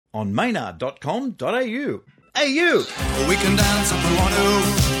on maynard.com.au. Hey, you! We can dance if we want to.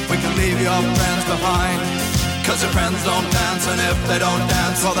 We can leave your friends behind. 'Cause your friends don't dance, and if they don't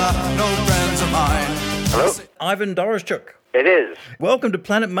dance, well, they're no friends of mine. Hello? Ivan Doroschuk. It is. Welcome to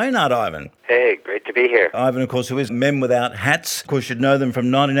Planet Maynard, Ivan. Hey, great to be here. Ivan, of course, who is Men Without Hats. Of course, you'd know them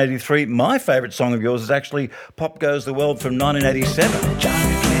from 1983. My favourite song of yours is actually Pop Goes the World from 1987.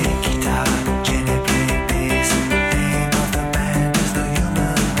 Johnny played guitar, Jenny played bass. The name of the band is the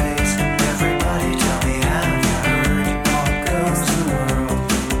Human Race. Everybody tell me, have you heard Pop Goes the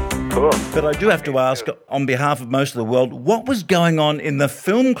World? Cool. But I do have to ask, on behalf of most of the world, what was going on in the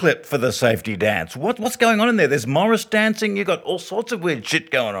film clip for the safety dance? What's going on in there? There's Morris dancing. You got all sorts of weird shit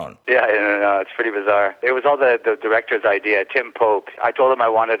going on. Yeah, no, it's pretty bizarre. It was all the director's idea, Tim Pope. I told him I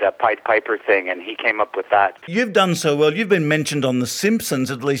wanted a Pied Piper thing, and he came up with that. You've done so well. You've been mentioned on The Simpsons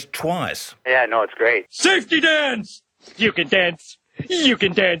at least twice. Yeah, no, it's great. Safety dance! You can dance. You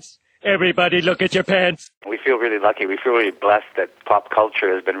can dance. Everybody look at your pants. We feel really lucky. We feel really blessed that pop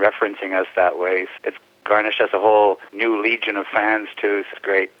culture has been referencing us that way. It's garnished us a whole new legion of fans, too. It's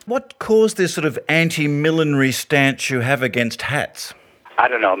great. What caused this sort of anti-millinery stance you have against hats? I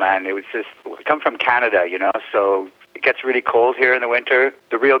don't know, man. It was just, we come from Canada, so it gets really cold here in the winter.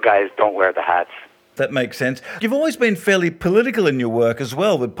 The real guys don't wear the hats. That makes sense. You've always been fairly political in your work as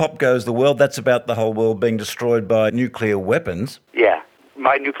well. With Pop Goes the World, that's about the whole world being destroyed by nuclear weapons. Yeah.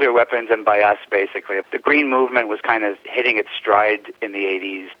 By nuclear weapons and by us, basically. The Green Movement was kind of hitting its stride in the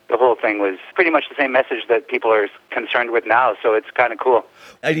 80s. The whole thing was pretty much the same message that people are concerned with now, so it's kind of cool.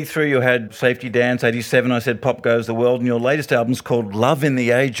 83, you had Safety Dance. 87, I said Pop Goes the World. And your latest album's called Love in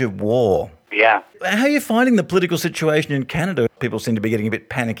the Age of War. Yeah. How are you finding the political situation in Canada? People seem to be getting a bit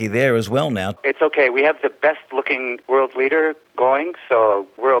panicky there as well now. It's okay. We have the best-looking world leader going, so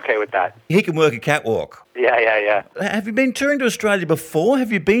we're okay with that. He can work a catwalk. Yeah. Have you been touring to Australia before?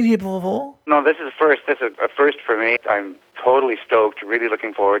 Have you been here before? No, this is a first. This is a first for me. I'm totally stoked, really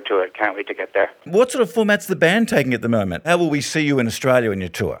looking forward to it. Can't wait to get there. What sort of format's the band taking at the moment? How will we see you in Australia on your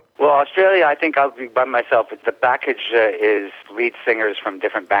tour? Well, Australia, I think I'll be by myself. The package is lead singers from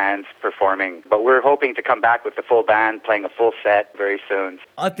different bands performing, but we're hoping to come back with the full band playing a full set very soon.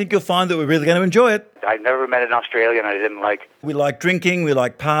 I think you'll find that we're really going to enjoy it. I've never met an Australian I didn't like. We like drinking, we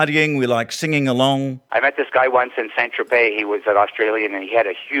like partying, we like singing along. I met this guy once in Saint-Tropez. He was an Australian, and he had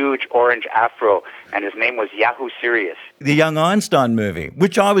a huge orange afro, and his name was Yahoo Serious. The Young Einstein movie,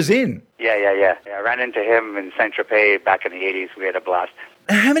 which I was in. Yeah. I ran into him in Saint-Tropez back in the 80s. We had a blast.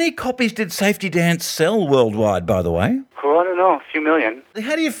 How many copies did Safety Dance sell worldwide, by the way? Cool, I don't know, a few million.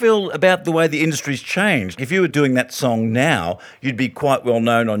 How do you feel about the way the industry's changed? If you were doing that song now, you'd be quite well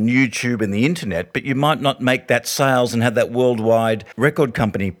known on YouTube and the internet, but you might not make that sales and have that worldwide record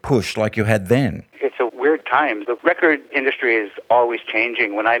company push like you had then. It's a weird time. The record industry is always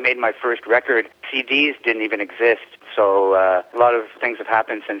changing. When I made my first record, CDs didn't even exist. So a lot of things have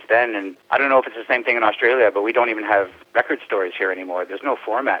happened since then, and I don't know if it's the same thing in Australia, but we don't even have record stores here anymore. There's no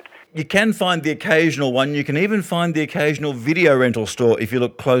format. You can find the occasional one. You can even find the occasional video rental store if you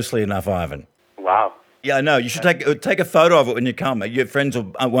look closely enough, Ivan. Wow. Yeah, I know. You should take a photo of it when you come. Your friends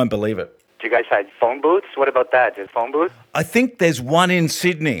won't believe it. Do you guys have phone booths? What about that? Is phone booths? I think there's one in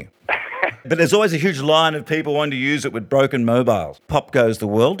Sydney. But there's always a huge line of people wanting to use it with broken mobiles. Pop Goes the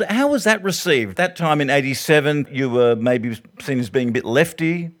World. How was that received? That time in 87, you were maybe seen as being a bit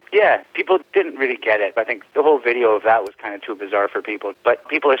lefty. Yeah, people didn't really get it. I think the whole video of that was kind of too bizarre for people. But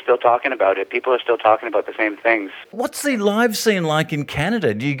people are still talking about it. People are still talking about the same things. What's the live scene like in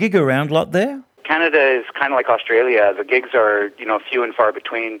Canada? Do you gig around a lot there? Canada is kind of like Australia. The gigs are, few and far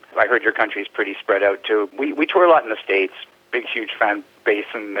between. I heard your country's pretty spread out, too. We tour a lot in the States. Big, huge fan base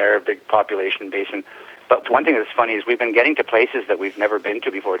in there, big population base. But one thing that's funny is we've been getting to places that we've never been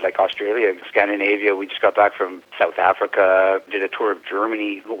to before, like Australia, Scandinavia. We just got back from South Africa, did a tour of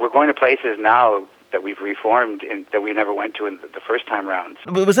Germany. We're going to places now that we've reformed and that we never went to in the first time round.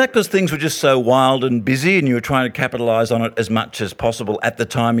 Was that because things were just so wild and busy and you were trying to capitalise on it as much as possible at the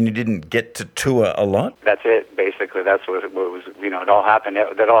time and you didn't get to tour a lot? That's it, basically. That's what it was. It all happened.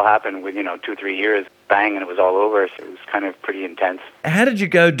 That all happened with, 2-3 years, bang, and it was all over. So it was kind of pretty intense. How did you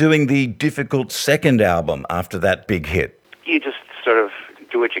go doing the difficult second album after that big hit? You just sort of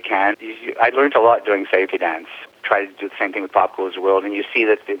do what you can. I learned a lot doing Safety Dance. Try to do the same thing with Pop Goes the World, and you see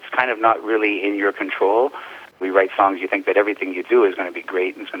that it's kind of not really in your control. We write songs, you think that everything you do is going to be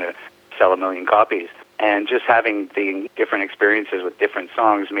great and it's going to sell 1 million copies. And just having the different experiences with different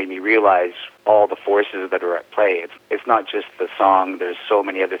songs made me realize all the forces that are at play. It's not just the song. There's so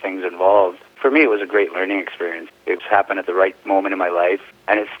many other things involved. For me, it was a great learning experience. It's happened at the right moment in my life,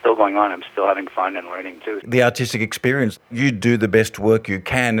 and it's still going on. I'm still having fun and learning too. The artistic experience, you do the best work you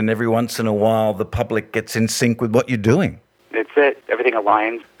can, and every once in a while the public gets in sync with what you're doing. It's it. Everything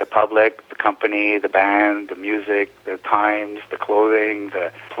aligns. The public, the company, the band, the music, the times, the clothing,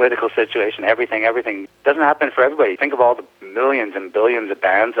 the political situation, everything. Doesn't happen for everybody. Think of all the millions and billions of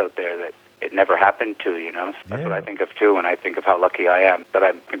bands out there that it never happened to, That's what I think of too when I think of how lucky I am that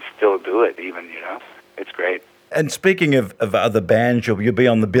I can still do it even, It's great. And speaking of other bands, you'll be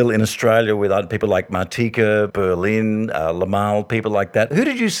on the bill in Australia with other people like Martika, Berlin, Lamal, people like that. Who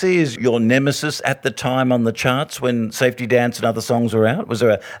did you see as your nemesis at the time on the charts when Safety Dance and other songs were out? Was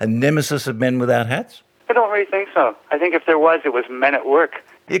there a nemesis of Men Without Hats? I don't really think so. I think if there was, it was Men at Work.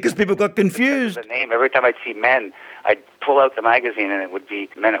 Yeah, because people got confused. The name, every time I'd see men, I'd pull out the magazine and it would be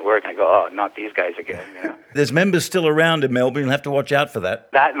Men at Work. And I go, oh, not these guys again. There's members still around in Melbourne. You'll have to watch out for that.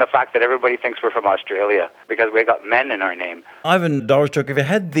 That and the fact that everybody thinks we're from Australia because we got men in our name. Ivan Doroschuk, have you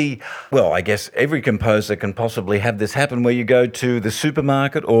had I guess every composer can possibly have this happen where you go to the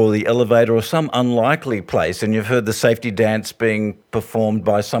supermarket or the elevator or some unlikely place and you've heard the Safety Dance being performed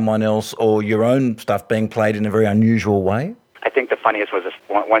by someone else or your own stuff being played in a very unusual way? I think the funniest was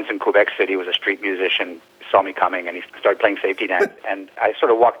once in Quebec City was a street musician saw me coming and he started playing Safety Dance and I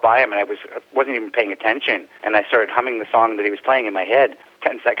sort of walked by him and I wasn't even paying attention and I started humming the song that he was playing in my head.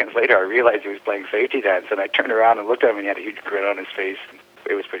 10 seconds later I realized he was playing Safety Dance and I turned around and looked at him and he had a huge grin on his face.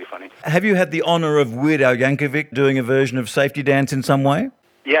 It was pretty funny. Have you had the honour of Weird Al Yankovic doing a version of Safety Dance in some way?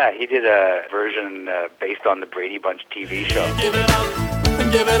 Yeah, he did a version based on the Brady Bunch TV show. Give it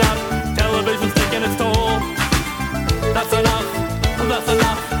up, television's taking its toll. That's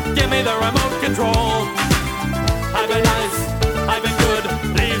enough, give me the remote control. I've been nice, I've been good,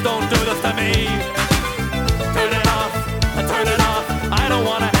 please don't do this to me. Turn it off, I don't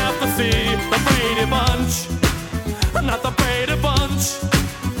wanna have to see the Brady Bunch. Not the Brady Bunch,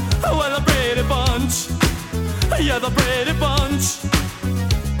 well the Brady Bunch, yeah the Brady Bunch.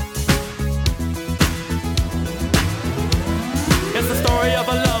 It's the story of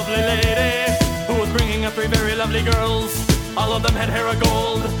a lovely lady who was bringing up 3 very lovely girls. All of them had hair of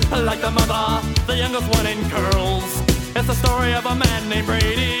gold, like the mother, the youngest one in curls. It's the story of a man named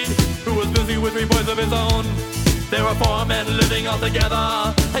Brady, who was busy with 3 boys of his own. There were 4 men living all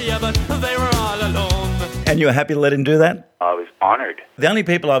together, yeah, but they were all alone. And you were happy to let him do that? I was honored. The only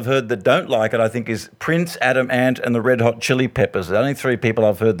people I've heard that don't like it, I think, is Prince, Adam Ant and the Red Hot Chili Peppers. The only 3 people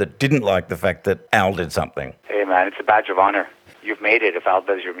I've heard that didn't like the fact that Al did something. Hey, man, it's a badge of honor. You've made it if Al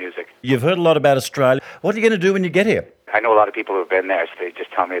does your music. You've heard a lot about Australia. What are you going to do when you get here? I know a lot of people who have been there, so they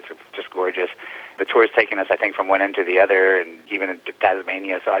just tell me it's just gorgeous. The tour's taking us, I think, from one end to the other, and even into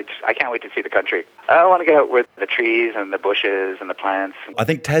Tasmania, so I can't wait to see the country. I want to get out with the trees and the bushes and the plants. I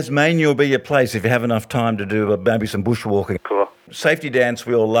think Tasmania will be your place if you have enough time to do maybe some bushwalking. Cool. Safety Dance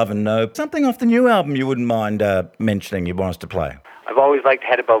we all love and know. Something off the new album you wouldn't mind mentioning you want us to play? I've always liked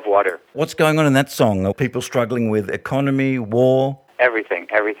Head Above Water. What's going on in that song? Are people struggling with economy, war? Everything.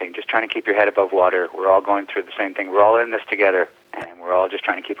 Just trying to keep your head above water. We're all going through the same thing. We're all in this together, and we're all just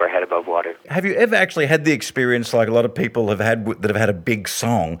trying to keep our head above water. Have you ever actually had the experience, like a lot of people have had, that have had a big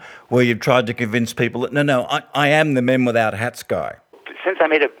song, where you've tried to convince people that, no, I am the Men Without Hats guy? Since I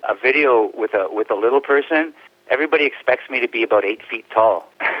made a video with a little person, everybody expects me to be about 8 feet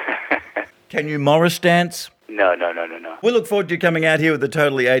tall. Can you Morris dance? No. We look forward to you coming out here with the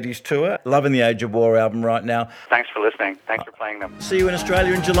Totally 80s tour. Loving the Age of War album right now. Thanks for listening. Thanks for playing them. See you in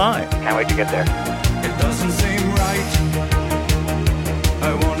Australia in July. Can't wait to get there. It doesn't seem right.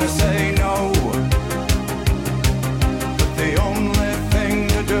 I want to say no, but the only thing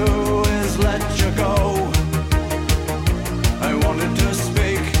to do is let you go. I wanted to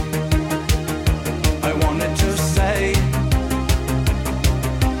speak, I wanted to say,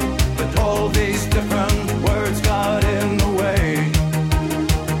 but all these different words got in the way.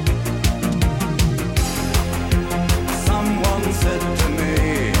 Someone said to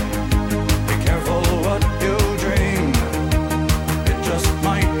me, be careful what you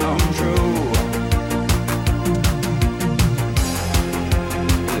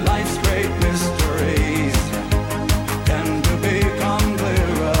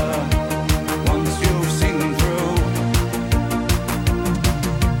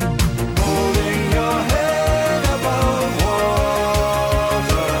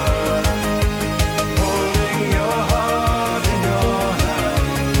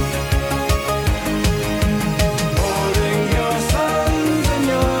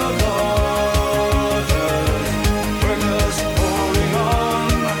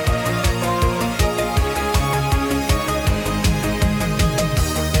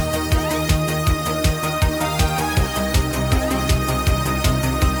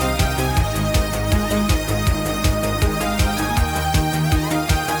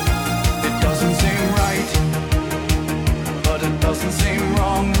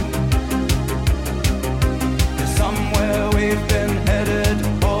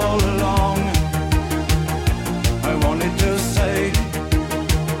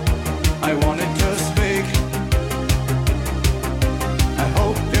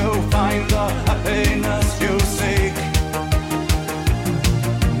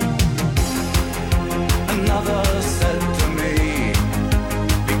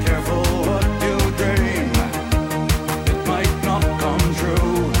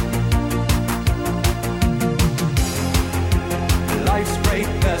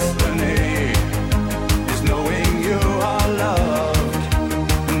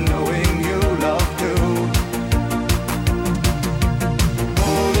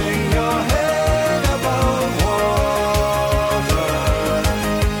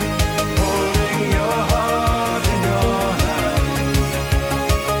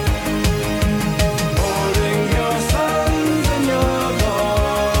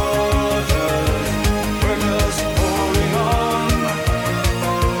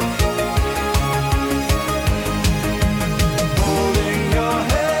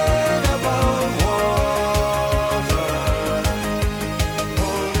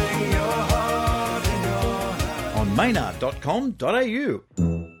maynard.com.au.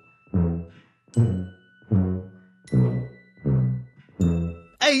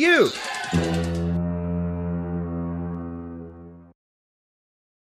 Hey, you!